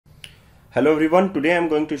Hello everyone, today I am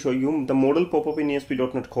going to show you the modal pop-up in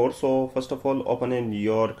ASP.NET Core. So first of all, open in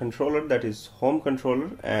your controller, that is home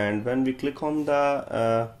controller, and when we click on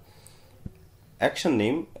the action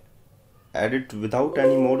name, add it without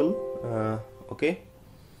any modal, okay,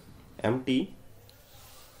 empty,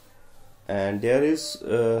 and there is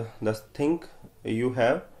the thing you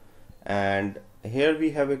have, and here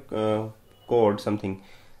we have a code, something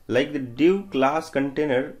like the div class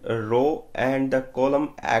container row and the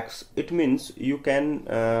column X. It means you can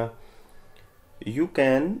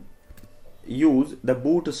use the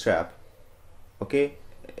bootstrap. Okay,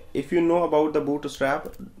 if you know about the bootstrap,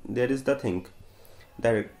 there is the thing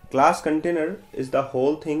that class container is the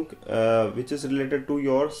whole thing which is related to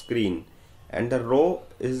your screen, and the row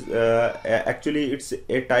is actually it's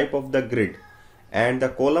a type of the grid, and the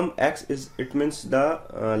column X is, it means the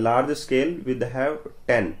large scale with have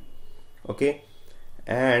 10. Okay,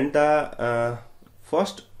 and the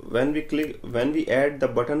first when we add the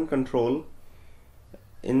button control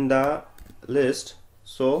in the list,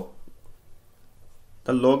 so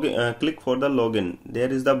the login, click for the login,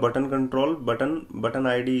 there is the button control, button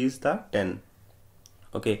ID is the 10.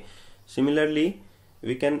 Okay, similarly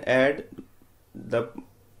we can add the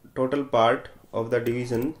total part of the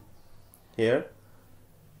division here.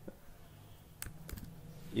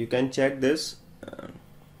 You can check this.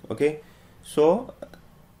 Okay, so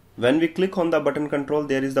when we click on the button control,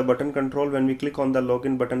 there is the button control. When we click on the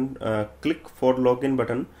login button, click for login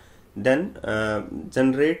button, then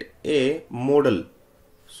generate a modal.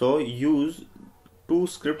 So use two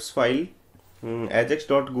scripts file,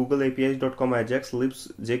 ajax.googleapis.com ajax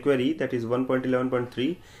libs jquery, that is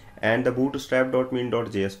 1.11.3, and the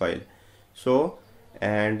bootstrap.min.js file. So,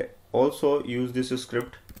 and also use this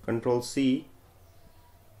script, control C,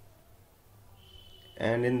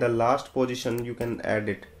 and in the last position you can add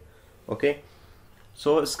it. Okay,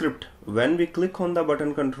 so script, when we click on the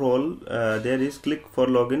button control, there is click for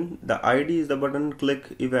login, the ID is the button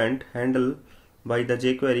click event handle by the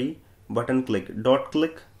jQuery button click dot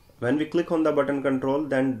click. When we click on the button control,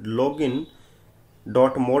 then login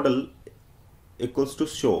dot modal equals to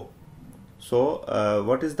show. So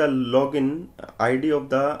what is the login ID of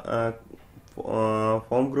the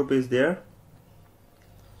form group is there,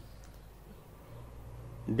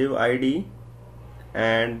 div ID,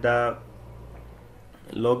 and the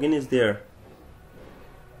login is there.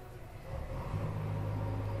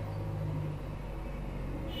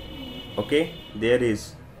 Okay, there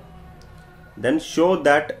is. Then show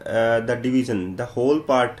that the division, the whole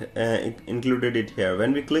part included it here.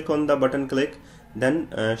 When we click on the button click, then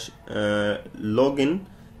login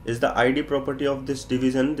is the ID property of this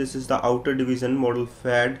division. This is the outer division modal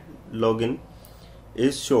fad login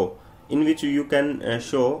is show, in which you can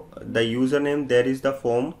show the username. There is the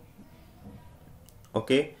form.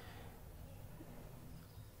 Okay,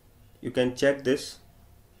 you can check this.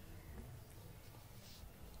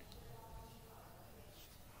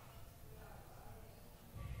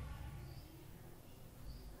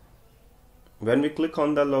 When we click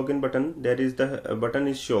on the login button, there is the button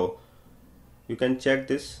is show. You can check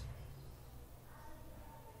this.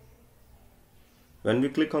 When we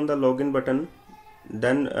click on the login button,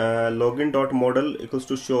 then login.modal equals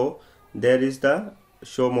to show. There is the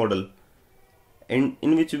show modal, in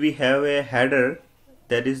which we have a header.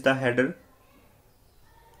 That is the header.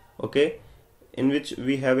 Okay, in which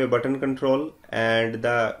we have a button control, and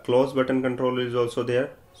the close button control is also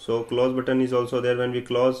there. So close button is also there. When we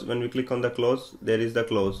click on the close, there is the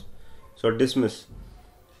close. So dismiss,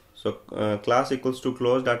 so class equals to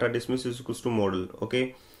close, data dismiss is equals to modal.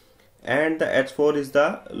 Okay, and the H4 is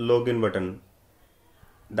the login button,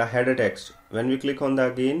 the header text. When we click on the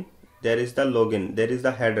again, there is the login, there is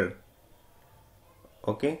the header.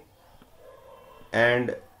 Okay,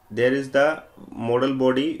 and there is the modal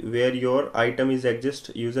body where your item is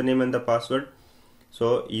exist, username and the password.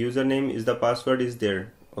 So username is the password is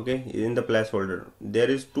there. Okay, in the placeholder. There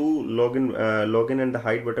is two login and the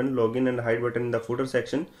hide button, login and hide button in the footer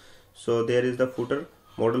section. So there is the footer,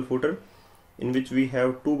 modal footer, in which we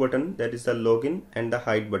have two button, that is the login and the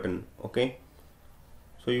hide button. Okay,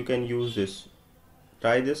 so you can use this,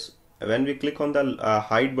 try this. When we click on the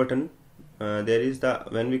hide button, there is the,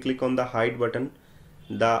 when we click on the hide button,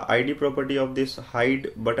 the ID property of this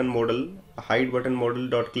hide button modal, hide button modal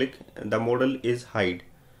dot click, the modal is hide.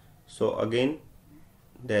 So again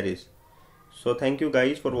there is. So thank you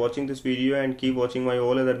guys for watching this video, and keep watching my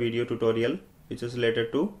all other video tutorial which is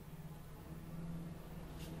related to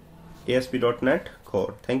ASP.NET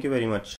Core. Thank you very much.